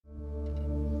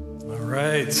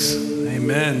right.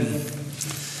 Amen.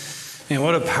 And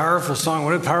what a powerful song.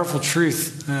 What a powerful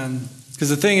truth. Because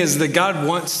the thing is that God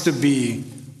wants to be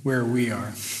where we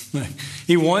are.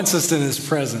 He wants us in his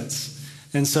presence.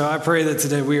 And so I pray that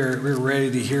today we're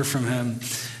ready to hear from him.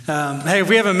 Hey, if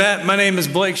we haven't met, my name is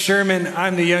Blake Sherman.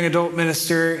 I'm the young adult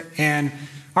minister. And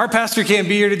our pastor can't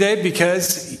be here today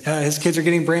because his grandkids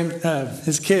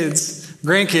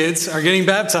are getting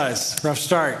baptized. Rough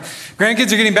start.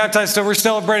 Grandkids are getting baptized, so we're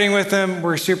celebrating with them.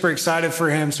 We're super excited for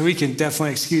him, so we can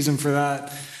definitely excuse him for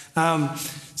that.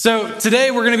 So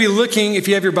today we're going to be looking, if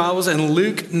you have your Bibles, in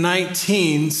Luke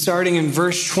 19, starting in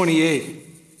verse 28.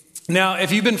 Now,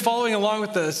 if you've been following along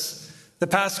with us the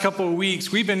past couple of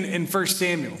weeks, we've been in 1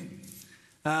 Samuel.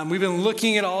 We've been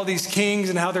looking at all these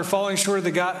kings and how they're falling short of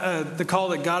the call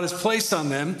that God has placed on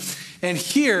them. And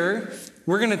here,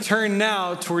 we're going to turn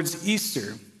now towards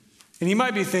Easter. And you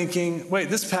might be thinking, wait,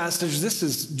 this passage, this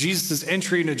is Jesus'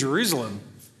 entry into Jerusalem.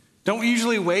 Don't we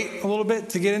usually wait a little bit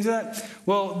to get into that?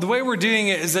 Well, the way we're doing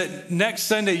it is that next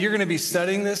Sunday, you're going to be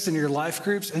studying this in your life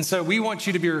groups. And so we want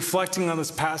you to be reflecting on this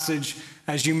passage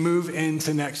as you move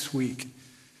into next week.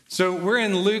 So we're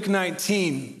in Luke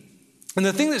 19. And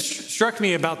the thing that struck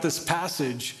me about this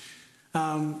passage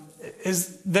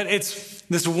is that it's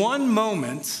this one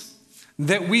moment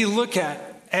that we look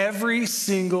at every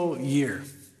single year.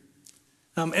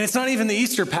 And it's not even the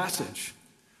Easter passage.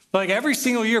 Like every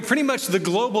single year, pretty much the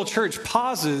global church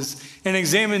pauses and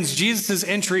examines Jesus'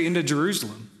 entry into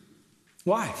Jerusalem.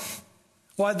 Why?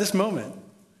 Why this moment?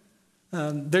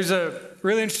 There's a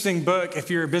really interesting book,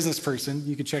 if you're a business person,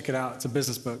 you can check it out. It's a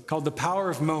business book called The Power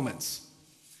of Moments.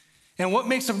 And what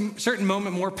makes a certain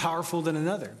moment more powerful than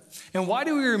another? And why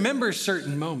do we remember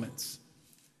certain moments?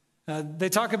 They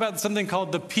talk about something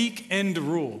called the peak end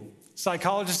rule.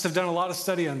 Psychologists have done a lot of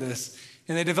study on this,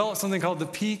 and they developed something called the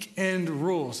peak end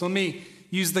rule. So let me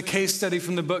use the case study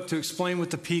from the book to explain what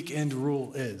the peak end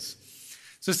rule is.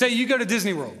 So say you go to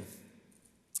Disney World,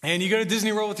 and you go to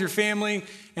Disney World with your family,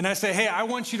 and I say, hey, I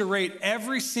want you to rate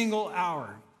every single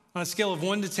hour on a scale of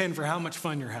 1 to 10 for how much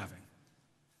fun you're having.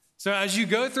 So as you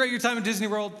go throughout your time at Disney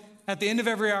World, at the end of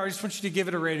every hour, I just want you to give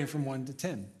it a rating from 1 to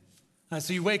 10.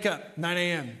 So you wake up, 9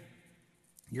 a.m.,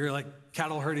 you're like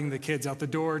cattle herding the kids out the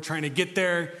door, trying to get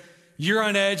there. You're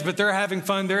on edge, but they're having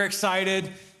fun. They're excited.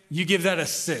 You give that a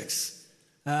 6.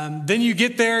 Then you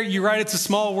get there. You write It's a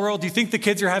Small World. You think the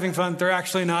kids are having fun. They're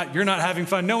actually not. You're not having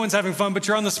fun. No one's having fun, but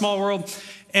you're on the Small World,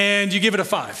 and you give it a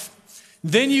 5.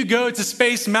 Then you go to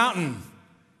Space Mountain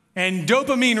and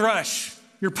dopamine rush.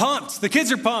 You're pumped. The kids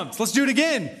are pumped. Let's do it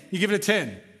again. You give it a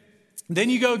 10. Then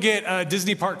you go get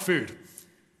Disney park food.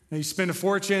 Now you spend a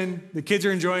fortune. The kids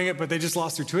are enjoying it, but they just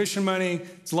lost their tuition money.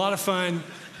 It's a lot of fun.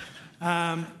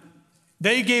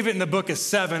 They gave it in the book a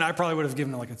 7. I probably would have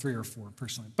given it like a 3 or 4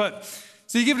 personally. But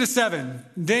so you give it a 7.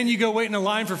 Then you go wait in a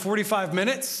line for 45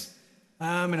 minutes in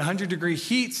 100-degree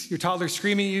heat. Your toddler's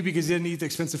screaming at you because you didn't eat the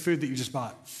expensive food that you just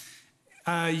bought.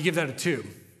 You give that a 2.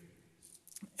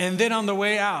 And then on the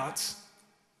way out,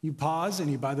 you pause and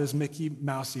you buy those Mickey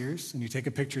Mouse ears and you take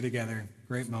a picture together.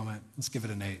 Great moment. Let's give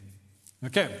it an 8.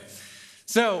 Okay.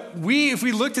 So if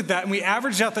we looked at that and we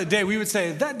averaged out that day, we would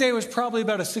say that day was probably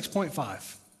about a 6.5.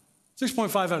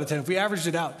 6.5 out of 10 if we averaged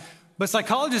it out. But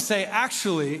psychologists say,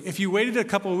 actually, if you waited a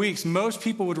couple of weeks, most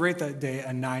people would rate that day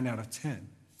a 9 out of 10.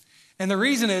 And the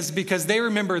reason is because they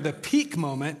remember the peak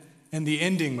moment and the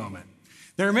ending moment.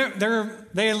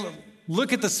 They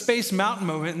look at the Space Mountain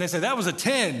moment and they say, that was a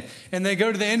 10. And they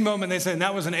go to the end moment and they say,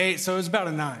 that was an 8, so it was about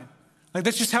a 9. Like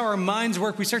that's just how our minds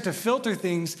work. We start to filter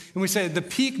things and we say the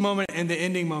peak moment and the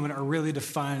ending moment are really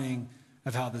defining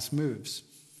of how this moves.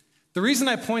 The reason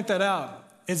I point that out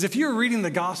is if you're reading the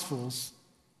Gospels,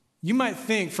 you might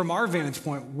think from our vantage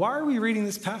point, why are we reading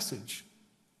this passage?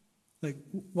 Like,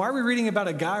 why are we reading about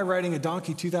a guy riding a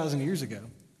donkey 2,000 years ago?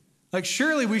 Like,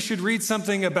 surely we should read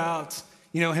something about,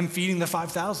 him feeding the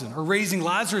 5,000 or raising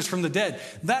Lazarus from the dead.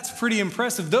 That's pretty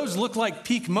impressive. Those look like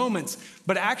peak moments,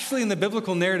 but actually in the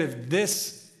biblical narrative,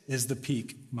 this is the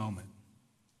peak moment.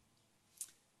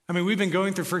 I mean, we've been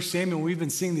going through 1 Samuel, we've been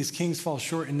seeing these kings fall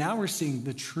short, and now we're seeing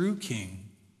the true king,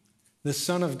 the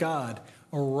Son of God,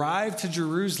 arrive to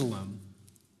Jerusalem,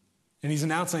 and he's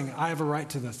announcing, I have a right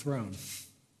to the throne.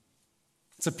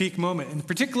 It's a peak moment, and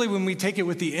particularly when we take it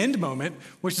with the end moment,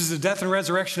 which is the death and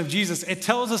resurrection of Jesus, it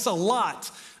tells us a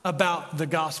lot about the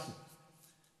gospel.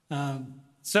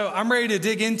 So I'm ready to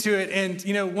dig into it, and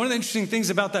one of the interesting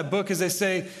things about that book is they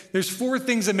say there's 4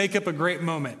 things that make up a great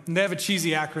moment, and they have a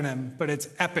cheesy acronym, but it's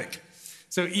EPIC.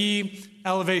 So E,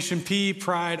 elevation, P,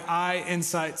 pride, I,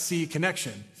 insight, C,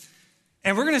 connection.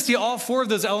 And we're going to see all 4 of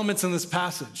those elements in this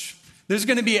passage. There's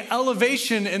going to be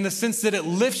elevation in the sense that it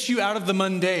lifts you out of the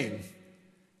mundane.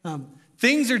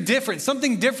 Things are different.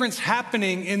 Something different's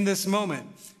happening in this moment.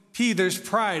 There's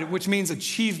pride, which means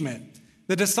achievement.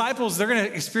 The disciples, they're going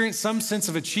to experience some sense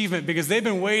of achievement because they've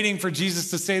been waiting for Jesus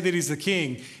to say that he's the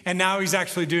king, and now he's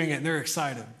actually doing it, and they're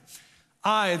excited.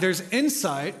 There's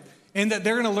insight in that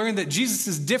they're going to learn that Jesus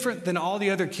is different than all the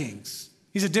other kings.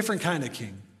 He's a different kind of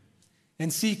king.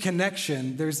 And see,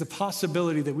 connection, there's the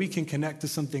possibility that we can connect to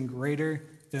something greater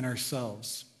than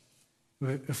ourselves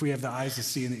if we have the eyes to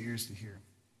see and the ears to hear.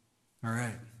 All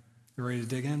right, you ready to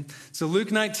dig in? So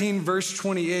Luke 19, verse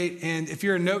 28, and if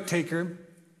you're a note taker,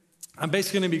 I'm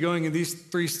basically going to be going in these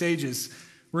three stages: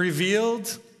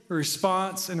 revealed,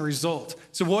 response, and result.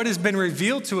 So what has been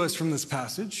revealed to us from this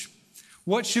passage?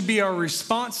 What should be our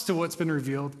response to what's been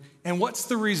revealed? And what's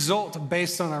the result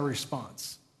based on our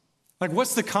response? Like,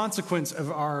 what's the consequence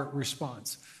of our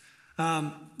response?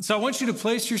 So I want you to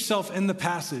place yourself in the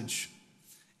passage.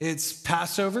 It's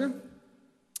Passover.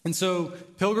 And so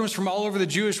pilgrims from all over the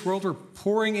Jewish world were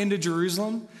pouring into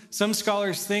Jerusalem. Some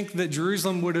scholars think that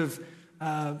Jerusalem would have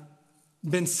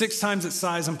been 6 times its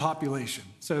size in population.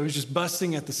 So it was just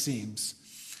busting at the seams.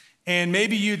 And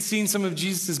maybe you'd seen some of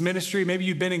Jesus' ministry. Maybe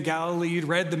you'd been in Galilee. You'd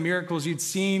read the miracles. You'd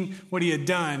seen what he had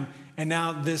done. And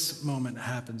now this moment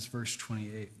happens, verse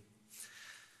 28.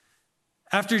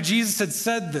 After Jesus had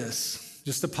said this,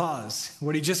 just a pause,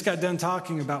 what he just got done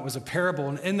talking about was a parable.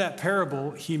 And in that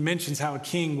parable, he mentions how a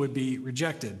king would be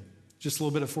rejected. Just a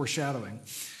little bit of foreshadowing.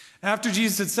 After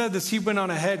Jesus had said this, he went on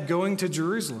ahead going to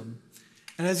Jerusalem.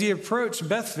 And as he approached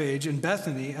Bethphage and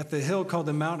Bethany at the hill called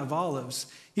the Mount of Olives,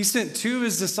 he sent 2 of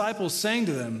his disciples, saying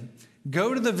to them,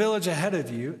 "Go to the village ahead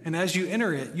of you, and as you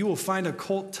enter it, you will find a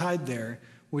colt tied there,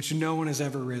 which no one has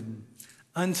ever ridden.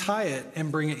 Untie it and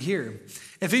bring it here.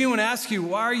 If anyone asks you,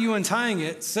 'Why are you untying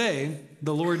it?' say,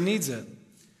 'The Lord needs it.'"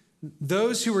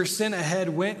 Those who were sent ahead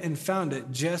went and found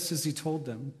it just as he told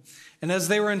them. And as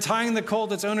they were untying the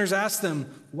colt, its owners asked them,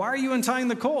 "Why are you untying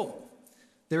the colt?"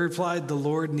 They replied, "The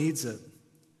Lord needs it."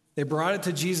 They brought it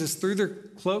to Jesus, threw their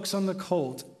cloaks on the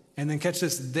colt, and then catch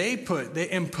this, they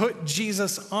put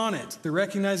Jesus on it. They're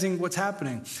recognizing what's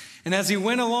happening. And as he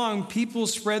went along, people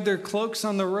spread their cloaks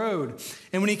on the road.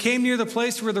 And when he came near the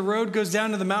place where the road goes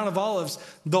down to the Mount of Olives,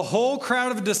 the whole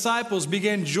crowd of disciples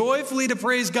began joyfully to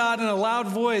praise God in a loud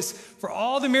voice for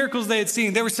all the miracles they had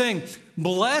seen. They were saying,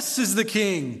 "Blessed is the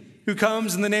King who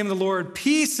comes in the name of the Lord,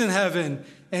 peace in heaven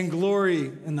and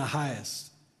glory in the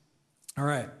highest." All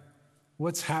right,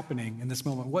 what's happening in this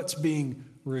moment? What's being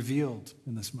revealed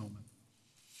in this moment?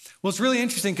 Well, it's really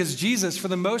interesting because Jesus, for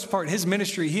the most part, his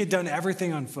ministry, he had done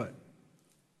everything on foot.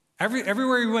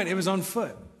 Everywhere he went, it was on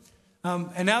foot.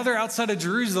 And now they're outside of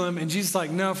Jerusalem, and Jesus is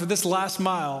like, "No, for this last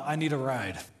mile, I need a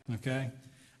ride, okay?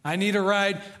 I need a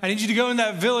ride. I need you to go in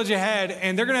that village ahead,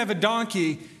 and they're going to have a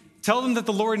donkey. Tell them that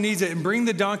the Lord needs it, and bring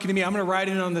the donkey to me. I'm going to ride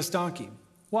in on this donkey."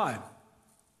 Why?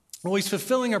 Well, he's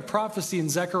fulfilling a prophecy in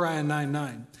Zechariah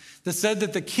 9:9 that said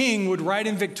that the king would ride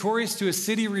in victorious to a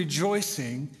city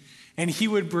rejoicing, and he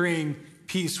would bring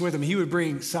peace with him. He would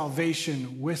bring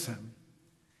salvation with him.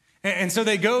 And so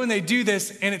they go and they do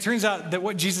this, and it turns out that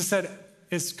what Jesus said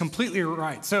is completely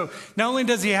right. So not only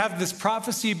does he have this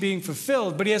prophecy being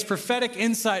fulfilled, but he has prophetic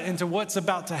insight into what's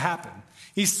about to happen.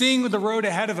 He's seeing the road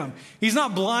ahead of him. He's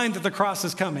not blind that the cross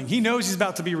is coming. He knows he's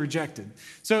about to be rejected.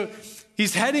 So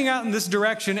he's heading out in this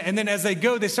direction, and then as they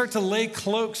go, they start to lay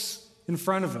cloaks in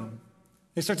front of him.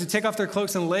 They start to take off their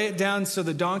cloaks and lay it down so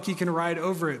the donkey can ride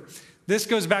over it. This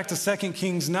goes back to 2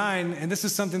 Kings 9, and this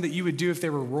is something that you would do if they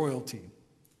were royalty.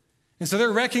 And so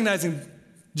they're recognizing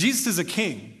Jesus is a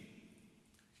king.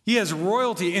 He has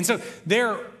royalty. And so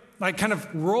they're like kind of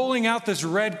rolling out this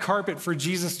red carpet for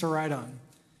Jesus to ride on.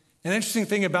 An interesting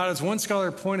thing about it is one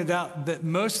scholar pointed out that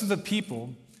most of the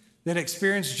people that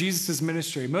experienced Jesus'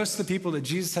 ministry, most of the people that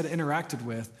Jesus had interacted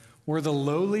with, were the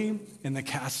lowly and the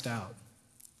cast out.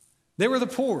 They were the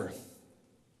poor.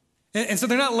 And so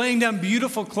they're not laying down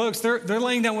beautiful cloaks. They're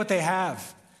laying down what they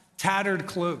have, tattered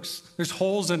cloaks. There's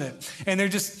holes in it. And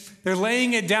they're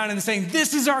laying it down and saying,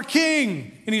 "This is our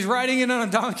king." And he's riding in on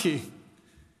a donkey.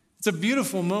 It's a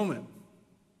beautiful moment.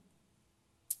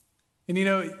 And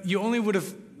you only would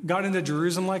have got into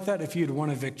Jerusalem like that if you had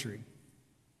won a victory.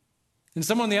 And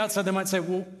someone on the outside, they might say,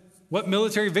 "Well, what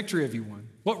military victory have you won?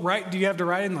 What right do you have to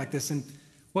ride in like this?" And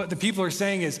what the people are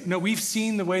saying is, no, we've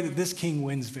seen the way that this king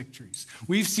wins victories.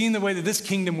 We've seen the way that this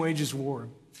kingdom wages war.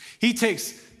 He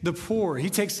takes the poor. He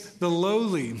takes the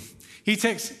lowly. He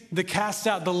takes the cast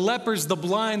out, the lepers, the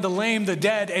blind, the lame, the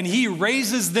dead, and he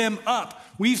raises them up.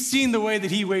 We've seen the way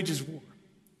that he wages war.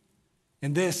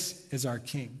 And this is our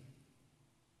king.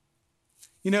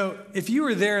 If you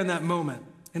were there in that moment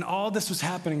and all this was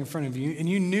happening in front of you and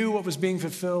you knew what was being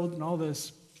fulfilled and all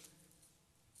this,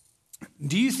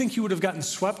 do you think you would have gotten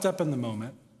swept up in the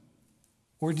moment,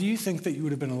 or do you think that you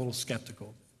would have been a little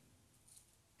skeptical?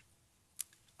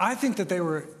 I think that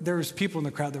there was people in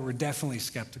the crowd that were definitely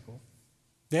skeptical.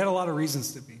 They had a lot of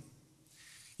reasons to be.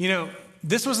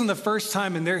 This wasn't the first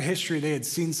time in their history they had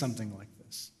seen something like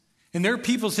this. In their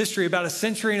people's history, about a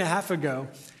century and a half ago,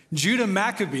 Judah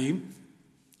Maccabee,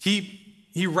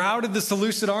 he routed the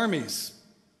Seleucid armies.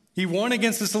 He won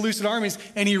against the Seleucid armies,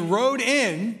 and he rode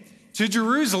in to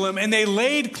Jerusalem, and they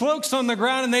laid cloaks on the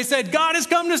ground, and they said, God has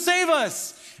come to save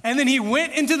us. And then he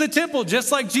went into the temple,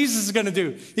 just like Jesus is going to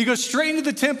do. He goes straight into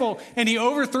the temple, and he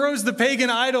overthrows the pagan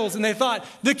idols, and they thought,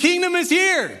 the kingdom is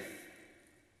here.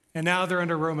 And now they're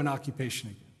under Roman occupation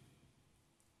again.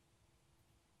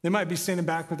 They might be standing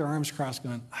back with their arms crossed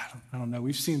going, I don't know,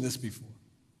 we've seen this before.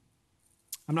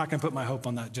 I'm not going to put my hope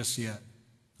on that just yet.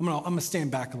 I'm going to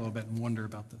stand back a little bit and wonder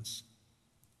about this.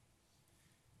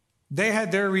 They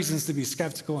had their reasons to be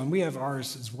skeptical, and we have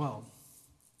ours as well.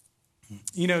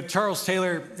 Charles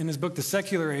Taylor, in his book, The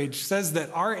Secular Age, says that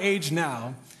our age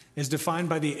now is defined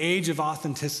by the age of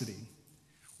authenticity.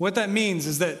 What that means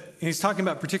is that, and he's talking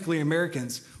about particularly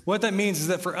Americans, what that means is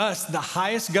that for us, the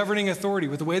highest governing authority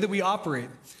with the way that we operate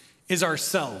is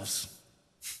ourselves.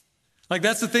 Like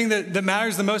that's the thing that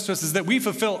matters the most to us, is that we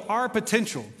fulfill our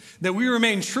potential, that we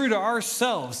remain true to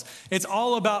ourselves. It's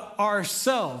all about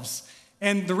ourselves.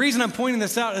 And the reason I'm pointing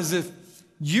this out is if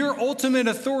your ultimate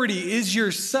authority is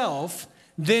yourself,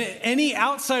 then any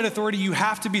outside authority you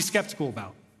have to be skeptical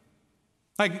about.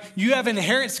 Like you have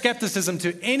inherent skepticism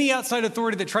to any outside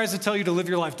authority that tries to tell you to live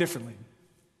your life differently.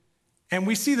 And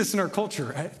we see this in our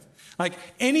culture, right? Like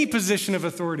any position of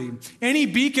authority, any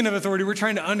beacon of authority, we're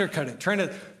trying to undercut it, trying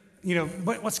to,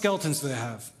 what skeletons do they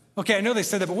have? Okay, I know they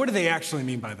said that, but what do they actually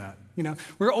mean by that?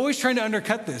 We're always trying to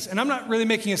undercut this. And I'm not really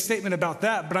making a statement about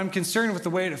that, but I'm concerned with the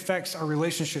way it affects our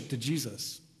relationship to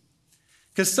Jesus.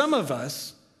 Because some of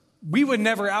us, we would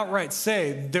never outright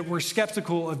say that we're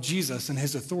skeptical of Jesus and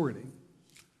his authority.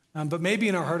 But maybe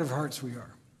in our heart of hearts we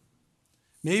are.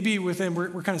 Maybe within,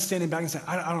 we're kind of standing back and saying,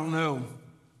 I don't know.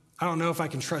 I don't know if I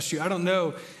can trust you. I don't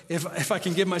know if I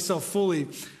can give myself fully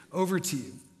over to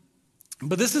you.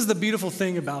 But this is the beautiful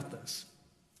thing about this,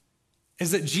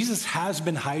 is that Jesus has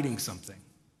been hiding something.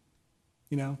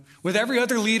 With every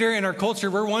other leader in our culture,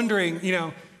 we're wondering,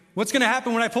 what's going to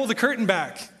happen when I pull the curtain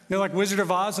back? Like Wizard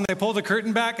of Oz, and they pull the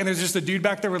curtain back and there's just a dude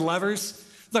back there with levers.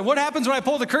 It's like, what happens when I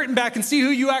pull the curtain back and see who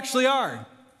you actually are?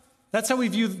 That's how we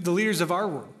view the leaders of our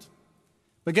world.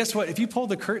 But guess what? If you pull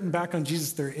the curtain back on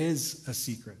Jesus, there is a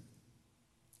secret.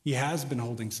 He has been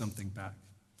holding something back.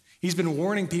 He's been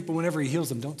warning people whenever he heals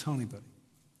them, don't tell anybody.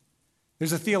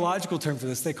 There's a theological term for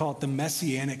this. They call it the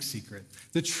messianic secret.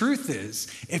 The truth is,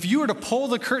 if you were to pull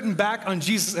the curtain back on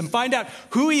Jesus and find out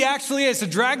who he actually is, to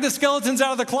drag the skeletons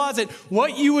out of the closet,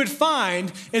 what you would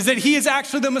find is that he is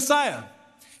actually the Messiah.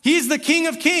 He is the King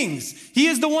of Kings. He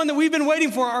is the one that we've been waiting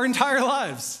for our entire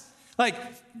lives. Like,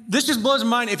 this just blows my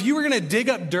mind. If you were going to dig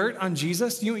up dirt on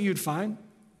Jesus, you know what you'd find?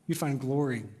 You'd find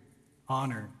glory,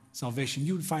 honor, salvation.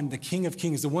 You would find the King of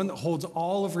Kings, the one that holds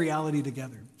all of reality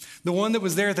together. The one that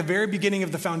was there at the very beginning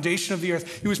of the foundation of the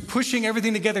earth. He was pushing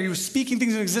everything together. He was speaking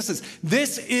things into existence.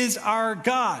 This is our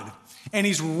God. And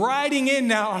he's riding in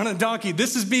now on a donkey.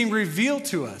 This is being revealed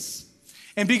to us.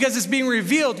 And because it's being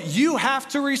revealed, you have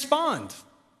to respond.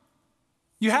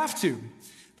 You have to.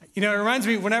 It reminds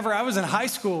me, whenever I was in high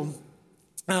school,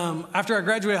 after I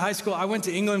graduated high school, I went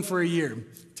to England for a year.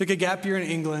 Took a gap year in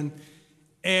England.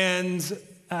 And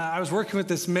I was working with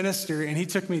this minister, and he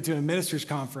took me to a minister's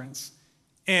conference.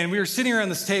 And we were sitting around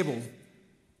this table,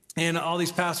 and all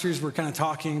these pastors were kind of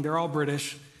talking. They're all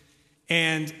British.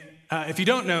 And if you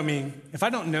don't know me, if I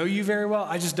don't know you very well,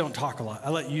 I just don't talk a lot. I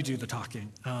let you do the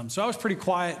talking. So I was pretty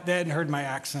quiet. They hadn't heard my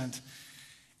accent.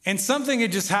 And something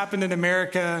had just happened in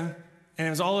America, and it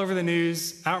was all over the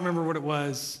news. I don't remember what it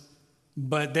was,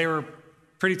 but they were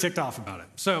pretty ticked off about it.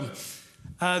 So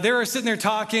they were sitting there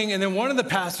talking, and then one of the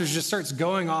pastors just starts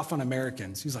going off on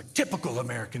Americans. He's like, typical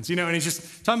Americans, and he's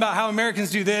just talking about how Americans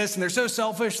do this, and they're so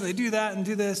selfish, and they do that and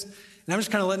do this. And I'm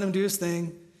just kind of letting him do his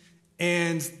thing.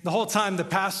 And the whole time, the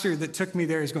pastor that took me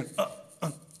there is going,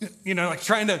 like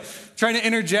trying to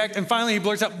interject. And finally, he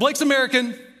blurts out, Blake's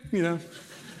American,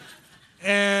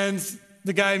 And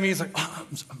the guy in me is like,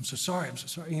 I'm so sorry.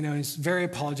 He's very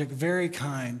apologetic, very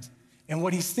kind. And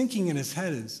what he's thinking in his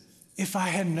head is, if I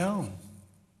had known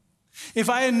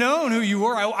who you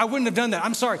were, I wouldn't have done that.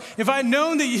 I'm sorry. If I had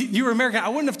known that you were American, I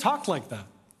wouldn't have talked like that.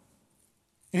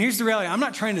 And here's the reality. I'm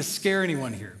not trying to scare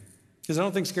anyone here. because I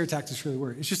don't think scare tactics really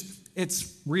work.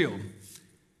 It's real.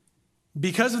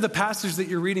 Because of the passage that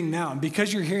you're reading now, and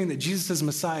because you're hearing that Jesus is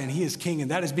Messiah and he is King,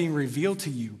 and that is being revealed to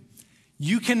you,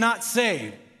 you cannot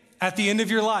say at the end of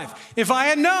your life, if I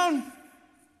had known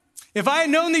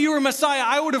that you were Messiah,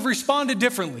 I would have responded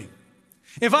differently.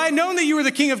 If I had known that you were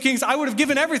the King of Kings, I would have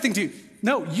given everything to you.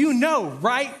 No, you know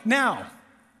right now.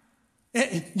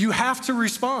 You have to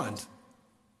respond.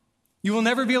 You will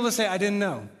never be able to say, I didn't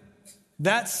know.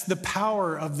 That's the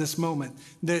power of this moment,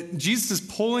 that Jesus is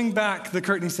pulling back the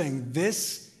curtain. He's saying,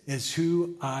 this is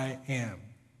who I am.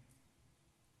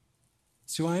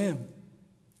 It's who I am.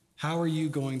 How are you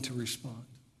going to respond?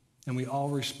 And we all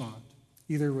respond,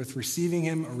 either with receiving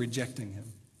him or rejecting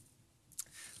him.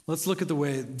 Let's look at the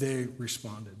way they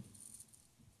responded.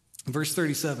 Verse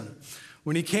 37,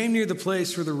 when he came near the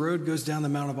place where the road goes down the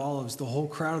Mount of Olives, the whole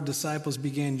crowd of disciples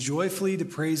began joyfully to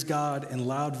praise God in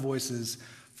loud voices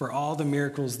for all the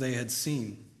miracles they had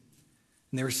seen.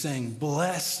 And they were saying,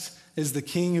 blessed is the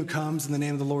King who comes in the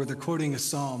name of the Lord. They're quoting a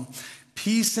psalm.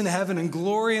 Peace in heaven and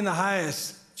glory in the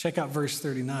highest. Check out verse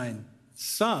 39.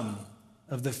 Some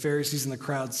of the Pharisees in the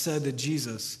crowd said to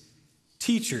Jesus,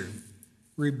 Teacher,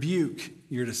 rebuke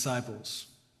your disciples.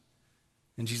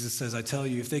 And Jesus says, I tell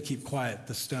you, if they keep quiet,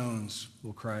 the stones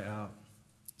will cry out.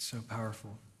 So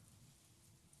powerful.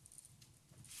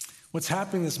 What's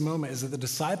happening in this moment is that the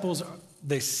disciples,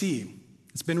 they see,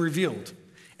 it's been revealed,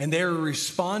 and they're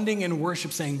responding in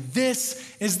worship saying,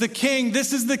 this is the King,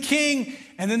 this is the King.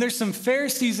 And then there's some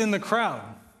Pharisees in the crowd.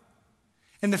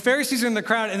 And the Pharisees are in the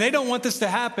crowd, and they don't want this to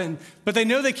happen, but they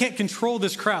know they can't control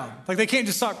this crowd. Like they can't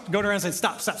just go around and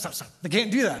say, stop. They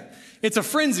can't do that. It's a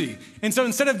frenzy. And so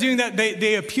instead of doing that,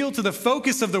 they appeal to the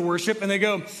focus of the worship, and they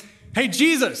go, hey,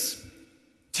 Jesus,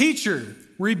 teacher,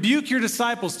 rebuke your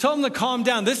disciples. Tell them to calm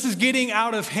down. This is getting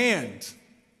out of hand.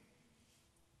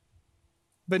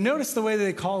 But notice the way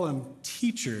they call him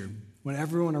teacher when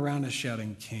everyone around is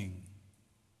shouting king.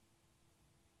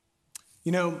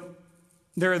 You know,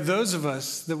 there are those of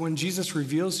us that when Jesus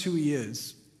reveals who he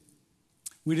is,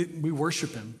 we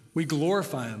worship him, we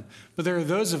glorify him. But there are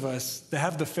those of us that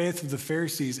have the faith of the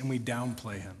Pharisees and we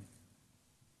downplay him.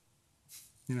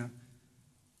 You know,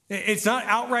 it's not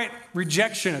outright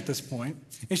rejection at this point.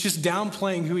 It's just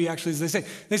downplaying who he actually is.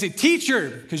 They say, teacher,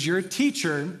 because you're a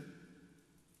teacher,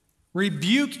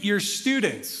 rebuke your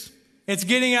students. It's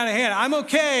getting out of hand. I'm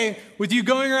okay with you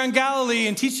going around Galilee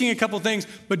and teaching a couple things,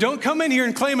 but don't come in here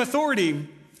and claim authority.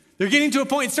 They're getting to a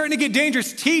point, it's starting to get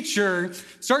dangerous. Teacher,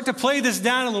 start to play this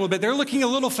down a little bit. They're looking a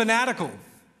little fanatical.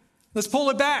 Let's pull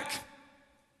it back.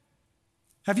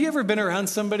 Have you ever been around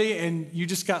somebody and you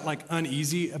just got like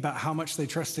uneasy about how much they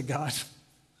trusted God?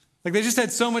 Like they just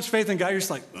had so much faith in God, you're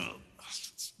just like, ugh,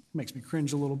 it makes me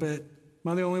cringe a little bit.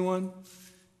 Am I the only one?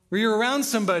 Where you're around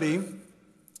somebody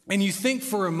and you think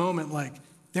for a moment like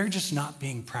they're just not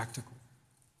being practical.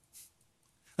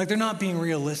 Like they're not being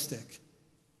realistic.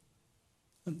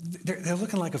 They're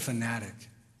looking like a fanatic.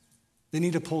 They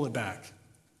need to pull it back.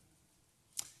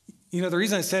 You know, the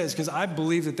reason I say it is because I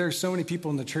believe that there are so many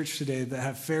people in the church today that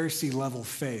have Pharisee-level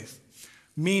faith,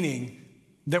 meaning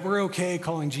that we're okay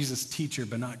calling Jesus teacher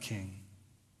but not king.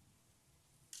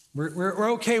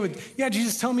 We're okay with, yeah,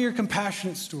 Jesus, tell me your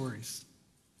compassionate stories.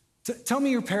 Tell me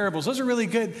your parables. Those are really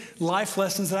good life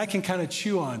lessons that I can kind of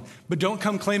chew on, but don't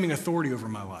come claiming authority over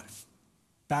my life.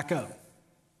 Back up.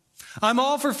 I'm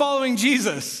all for following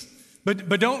Jesus,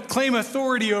 but don't claim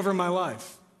authority over my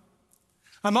life.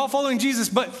 I'm all following Jesus,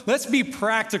 but let's be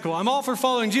practical. I'm all for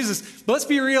following Jesus, but let's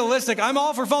be realistic. I'm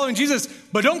all for following Jesus,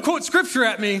 but don't quote scripture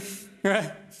at me.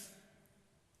 Right?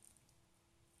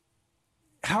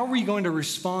 How are we going to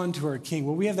respond to our King?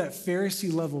 Will we have that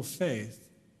Pharisee level faith,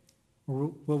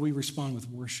 or will we respond with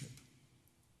worship?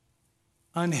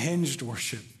 Unhinged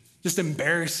worship, just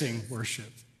embarrassing worship.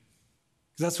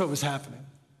 Because that's what was happening.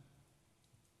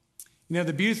 You know,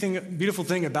 the beautiful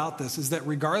thing about this is that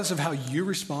regardless of how you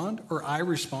respond or I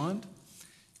respond,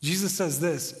 Jesus says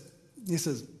this. He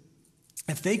says,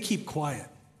 if they keep quiet,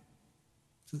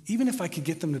 even if I could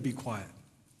get them to be quiet,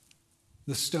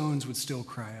 the stones would still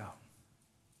cry out.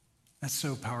 That's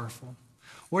so powerful.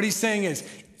 What he's saying is,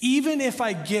 even if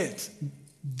I get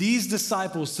these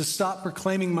disciples to stop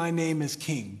proclaiming my name as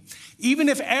king, even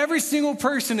if every single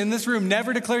person in this room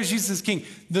never declares Jesus as king,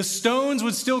 the stones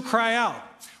would still cry out.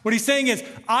 What he's saying is,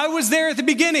 I was there at the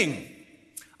beginning.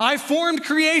 I formed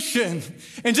creation.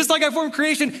 And just like I formed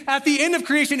creation, at the end of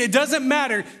creation, it doesn't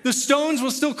matter. The stones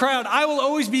will still cry out. I will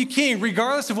always be king,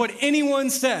 regardless of what anyone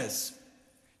says.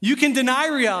 You can deny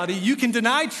reality, you can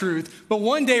deny truth, but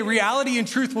one day reality and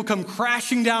truth will come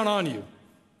crashing down on you.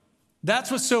 That's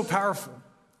what's so powerful.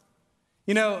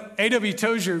 You know, A.W.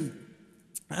 Tozer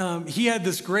he had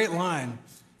this great line,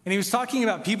 and he was talking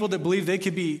about people that believe they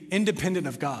could be independent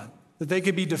of God, that they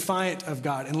could be defiant of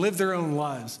God and live their own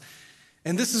lives.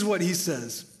 And this is what he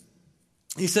says.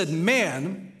 He said,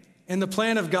 man, in the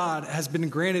plan of God, has been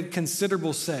granted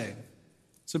considerable say.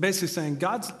 So basically saying,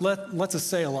 God lets us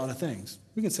say a lot of things.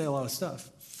 We can say a lot of stuff.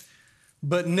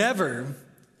 But never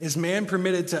is man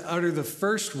permitted to utter the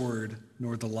first word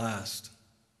nor the last.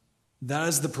 That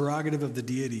is the prerogative of the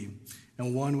deity,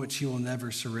 and one which he will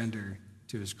never surrender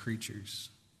to his creatures.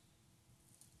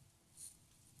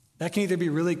 That can either be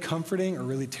really comforting or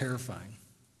really terrifying.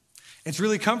 It's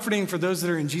really comforting for those that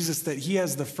are in Jesus that he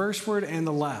has the first word and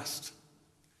the last.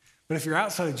 But if you're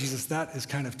outside of Jesus, that is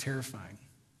kind of terrifying.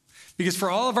 Because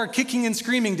for all of our kicking and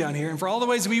screaming down here, and for all the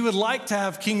ways we would like to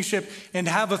have kingship and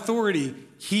have authority,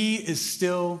 he is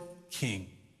still king.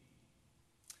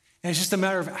 And it's just a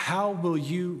matter of how will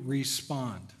you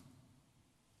respond?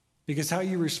 Because how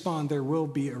you respond, there will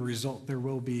be a result. There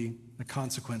will be a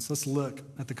consequence. Let's look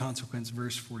at the consequence,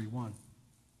 verse 41.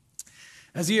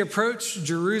 As he approached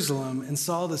Jerusalem and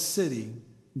saw the city,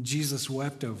 Jesus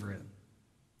wept over it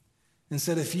and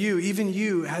said, if you, even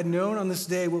you, had known on this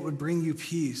day what would bring you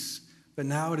peace, but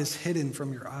now it is hidden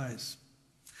from your eyes.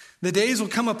 The days will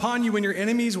come upon you when your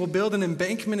enemies will build an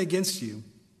embankment against you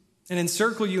and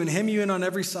encircle you and hem you in on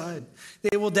every side.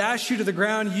 They will dash you to the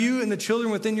ground, you and the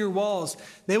children within your walls.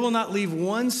 They will not leave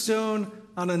one stone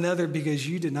on another because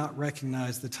you did not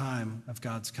recognize the time of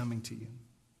God's coming to you.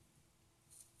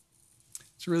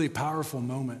 It's a really powerful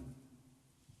moment.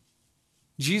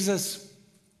 Jesus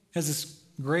has this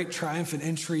great triumphant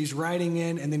entry. He's riding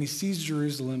in, and then he sees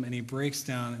Jerusalem, and he breaks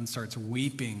down and starts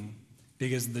weeping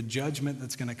because of the judgment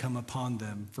that's going to come upon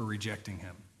them for rejecting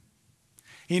him.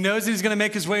 He knows that he's going to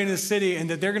make his way into the city and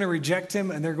that they're going to reject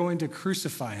him and they're going to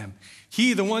crucify him.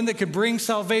 He, the one that could bring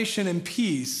salvation and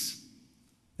peace,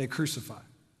 they crucify.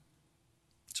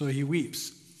 So he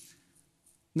weeps.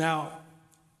 Now,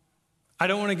 I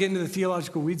don't want to get into the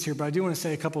theological weeds here, but I do want to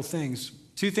say a couple things.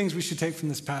 Two things we should take from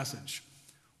this passage.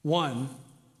 One,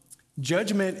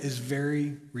 judgment is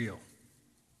very real.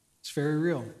 It's very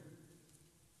real.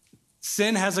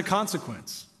 Sin has a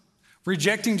consequence.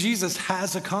 Rejecting Jesus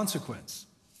has a consequence.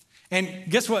 And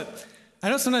guess what? I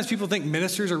know sometimes people think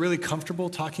ministers are really comfortable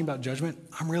talking about judgment.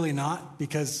 I'm really not,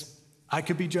 because I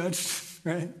could be judged,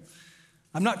 right?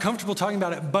 I'm not comfortable talking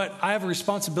about it, but I have a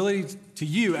responsibility to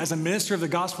you as a minister of the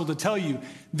gospel to tell you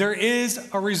there is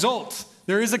a result.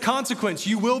 There is a consequence.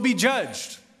 You will be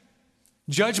judged.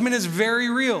 Judgment is very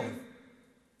real.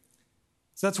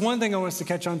 So that's one thing I want us to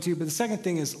catch on to. But the second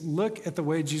thing is look at the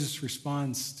way Jesus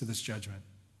responds to this judgment.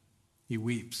 He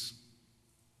weeps.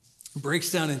 He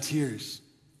breaks down in tears.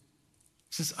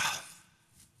 He says,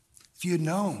 if you had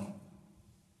known,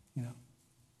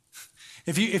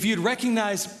 if you'd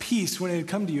recognized peace when it had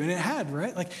come to you, and it had,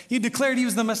 right? Like he declared he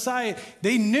was the Messiah.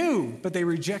 They knew, but they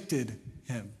rejected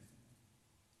him.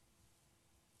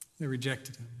 They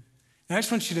rejected him. And I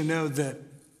just want you to know that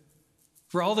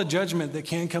for all the judgment that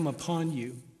can come upon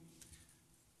you,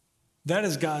 that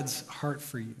is God's heart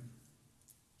for you.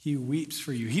 He weeps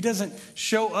for you. He doesn't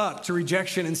show up to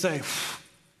rejection and say,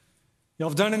 y'all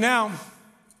have done it now.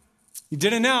 You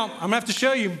did it now. I'm going to have to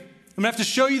show you. I'm going to have to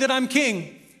show you that I'm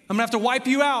king. I'm going to have to wipe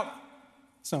you out.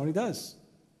 That's not what he does.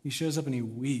 He shows up and he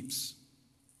weeps.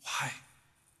 Why?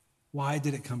 Why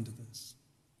did it come to this?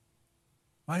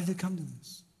 Why did it come to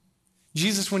this?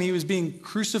 Jesus, when he was being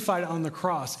crucified on the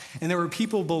cross, and there were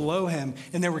people below him,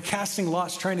 and they were casting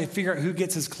lots trying to figure out who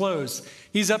gets his clothes.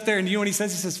 He's up there, and you know what he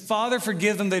says? He says, Father,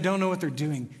 forgive them. They don't know what they're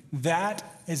doing. That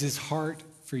is his heart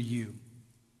for you.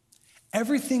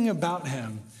 Everything about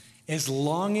him is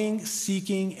longing,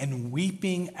 seeking, and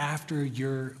weeping after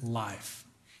your life.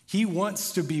 He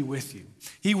wants to be with you.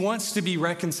 He wants to be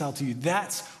reconciled to you.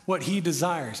 That's what he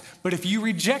desires. But if you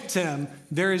reject him,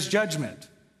 there is judgment.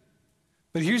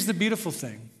 But here's the beautiful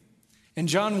thing. In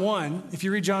John 1, if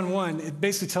you read John 1, it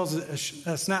basically tells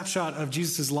a snapshot of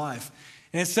Jesus' life.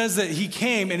 And it says that he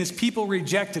came and his people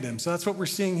rejected him. So that's what we're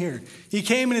seeing here. He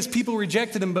came and his people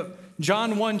rejected him, but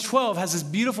John 1:12 has this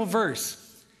beautiful verse.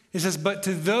 It says, but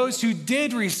to those who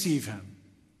did receive him,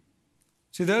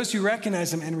 to those who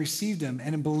recognized him and received him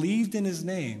and believed in his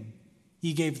name,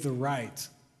 he gave the right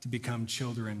to become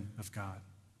children of God.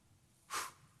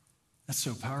 Whew. That's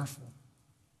so powerful.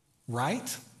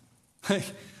 Right? Like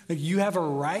you have a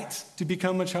right to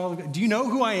become a child of God. Do you know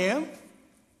who I am?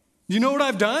 Do you know what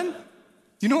I've done? Do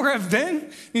you know where I've been?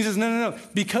 And he says, no.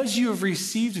 Because you have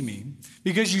received me,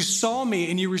 because you saw me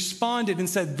and you responded and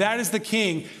said, that is the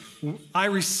king, I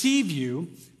receive you.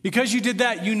 Because you did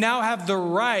that, you now have the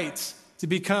right to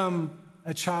become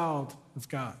a child of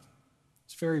God.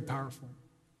 It's very powerful.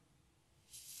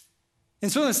 And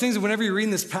it's one of those things that whenever you're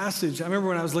reading this passage, I remember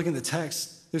when I was looking at the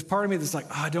text, there's part of me that's like,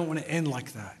 oh, I don't want to end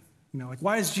like that. Like,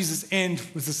 why does Jesus end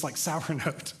with this like sour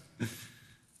note?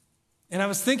 And I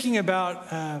was thinking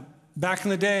about back in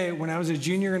the day when I was a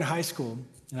junior in high school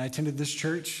and I attended this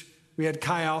church. We had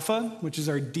Chi Alpha, which is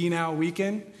our D-Now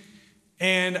weekend.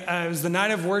 And it was the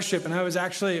night of worship, and I was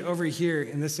actually over here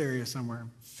in this area somewhere.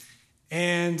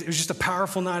 And it was just a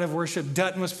powerful night of worship.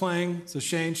 Dutton was playing. So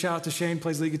Shane, shout out to Shane,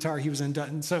 plays lead guitar. He was in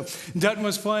Dutton. So Dutton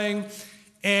was playing,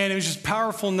 and it was just a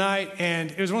powerful night.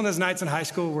 And it was one of those nights in high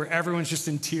school where everyone's just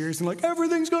in tears and like,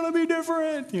 everything's going to be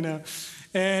different,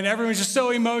 And everyone's just so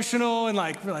emotional and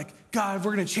like, we're like, God,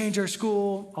 we're going to change our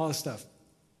school, all this stuff.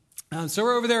 So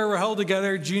we're over there, we're held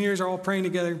together. Juniors are all praying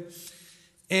together.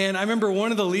 And I remember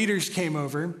one of the leaders came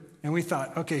over, and we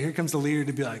thought, okay, here comes the leader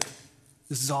to be like,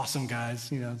 this is awesome, guys,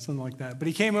 something like that. But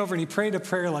he came over and he prayed a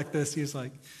prayer like this. He was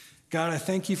like, God, I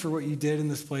thank you for what you did in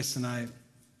this place tonight.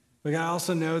 But God, I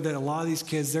also know that a lot of these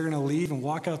kids, they're going to leave and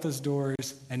walk out those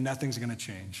doors, and nothing's going to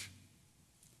change.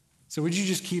 So would you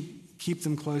just keep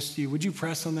them close to you? Would you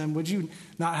press on them? Would you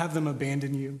not have them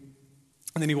abandon you?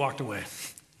 And then he walked away.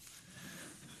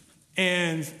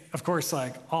 And of course,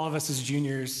 like all of us as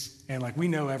juniors, and like we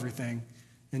know everything.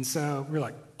 And so we're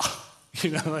like, oh,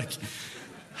 like,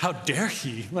 how dare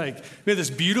he? Like, we had this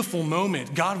beautiful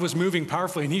moment. God was moving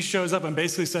powerfully, and he shows up and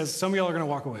basically says, some of y'all are going to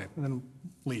walk away, and then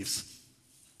leaves.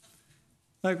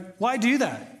 Like, why do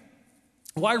that?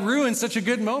 Why ruin such a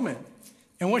good moment?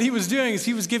 And what he was doing is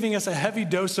he was giving us a heavy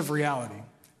dose of reality.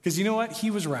 Because you know what?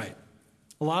 He was right.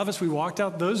 A lot of us, we walked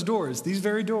out those doors, these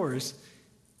very doors,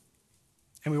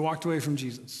 and we walked away from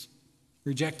Jesus,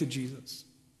 rejected Jesus.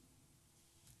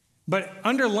 But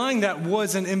underlying that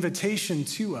was an invitation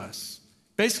to us.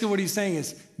 Basically what he's saying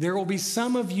is, there will be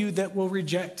some of you that will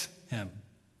reject him.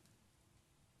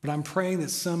 But I'm praying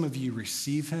that some of you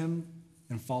receive him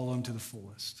and follow him to the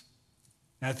fullest.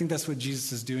 And I think that's what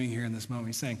Jesus is doing here in this moment.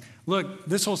 He's saying, look,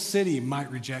 this whole city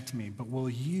might reject me, but will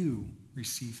you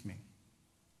receive me?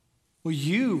 Will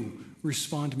you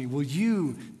respond to me? Will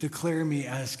you declare me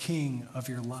as king of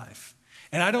your life?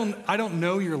 And I don't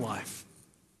know your life.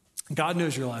 God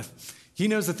knows your life. He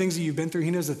knows the things that you've been through.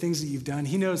 He knows the things that you've done.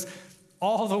 He knows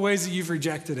all the ways that you've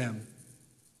rejected him.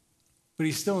 But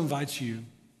he still invites you,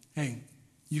 hey,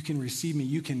 you can receive me.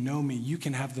 You can know me. You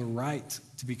can have the right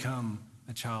to become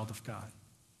a child of God.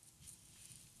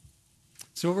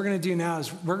 So what we're going to do now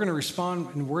is we're going to respond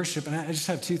in worship. And I just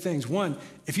have two things. One,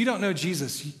 if you don't know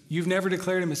Jesus, you've never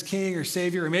declared him as king or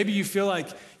savior, or maybe you feel like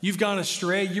you've gone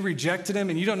astray, you rejected him,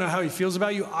 and you don't know how he feels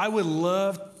about you, I would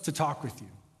love to talk with you.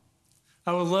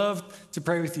 I would love to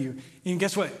pray with you. And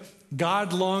guess what?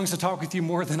 God longs to talk with you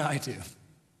more than I do.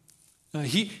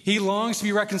 He longs to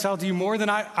be reconciled to you more than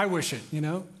I wish it,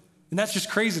 And that's just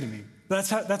crazy to me.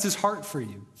 That's his heart for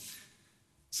you.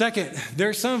 Second, there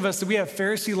are some of us that we have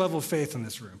Pharisee level faith in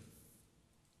this room.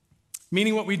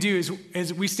 Meaning what we do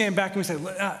is we stand back and we say,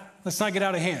 let's not get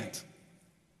out of hand.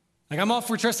 Like, I'm all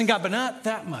for trusting God, but not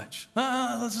that much.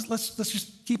 Let's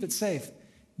just keep it safe.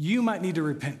 You might need to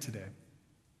repent today.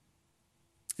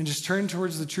 And just turn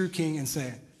towards the true king and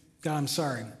say, God, I'm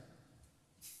sorry.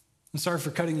 I'm sorry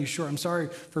for cutting you short. I'm sorry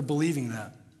for believing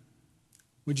that.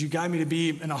 Would you guide me to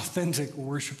be an authentic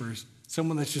worshiper,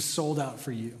 someone that's just sold out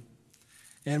for you?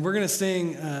 And we're going to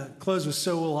sing Close with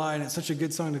So Will I, and it's such a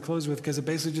good song to close with because it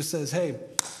basically just says, hey,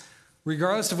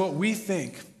 regardless of what we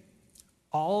think,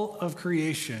 all of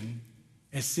creation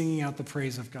is singing out the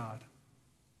praise of God.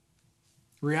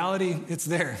 Reality, it's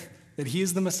there, that he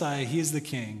is the Messiah, he is the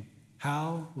King.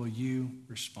 How will you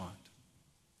respond?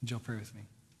 Would y'all pray with me?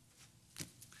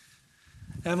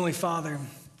 Heavenly Father,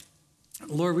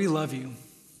 Lord, we love you.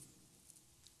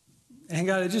 And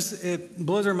God, it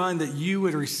blows our mind that you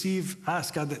would receive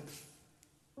us, God, that,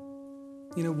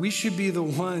 we should be the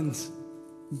ones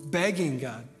begging,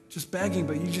 God, just begging,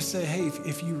 but you just say, hey,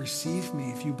 if you receive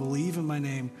me, if you believe in my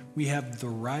name, we have the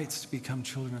rights to become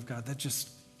children of God. It's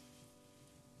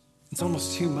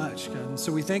almost too much, God. And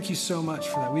so we thank you so much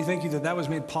for that. We thank you that was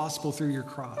made possible through your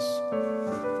cross.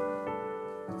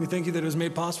 We thank you that it was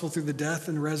made possible through the death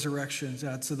and resurrection,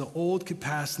 God, so the old could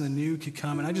pass and the new could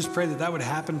come. And I just pray that would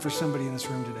happen for somebody in this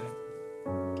room today.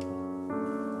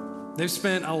 They've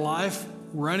spent a life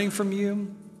running from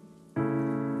you,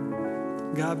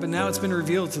 God, but now it's been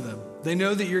revealed to them. They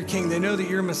know that you're king. They know that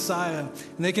you're Messiah, and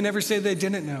they can never say they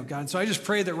didn't know, God. So I just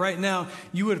pray that right now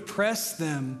you would press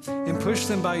them and push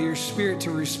them by your Spirit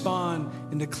to respond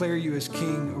and declare you as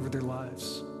king over their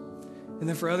lives. And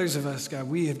then for others of us, God,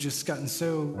 we have just gotten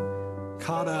so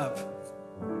caught up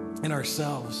in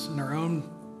ourselves, in our own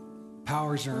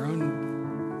powers, in our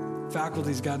own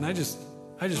faculties, God. And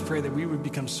I I just pray that we would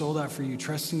become sold out for you,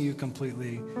 trusting you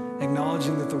completely,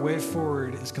 acknowledging that the way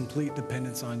forward is complete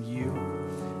dependence on you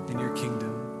and your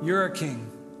kingdom. You're our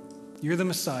King. You're the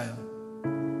Messiah.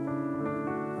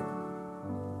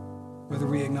 Whether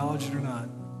we acknowledge it or not.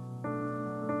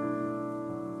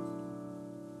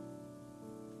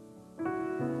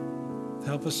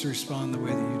 Help us to respond the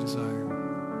way that you desire.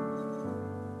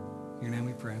 In your name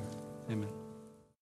we pray. Amen.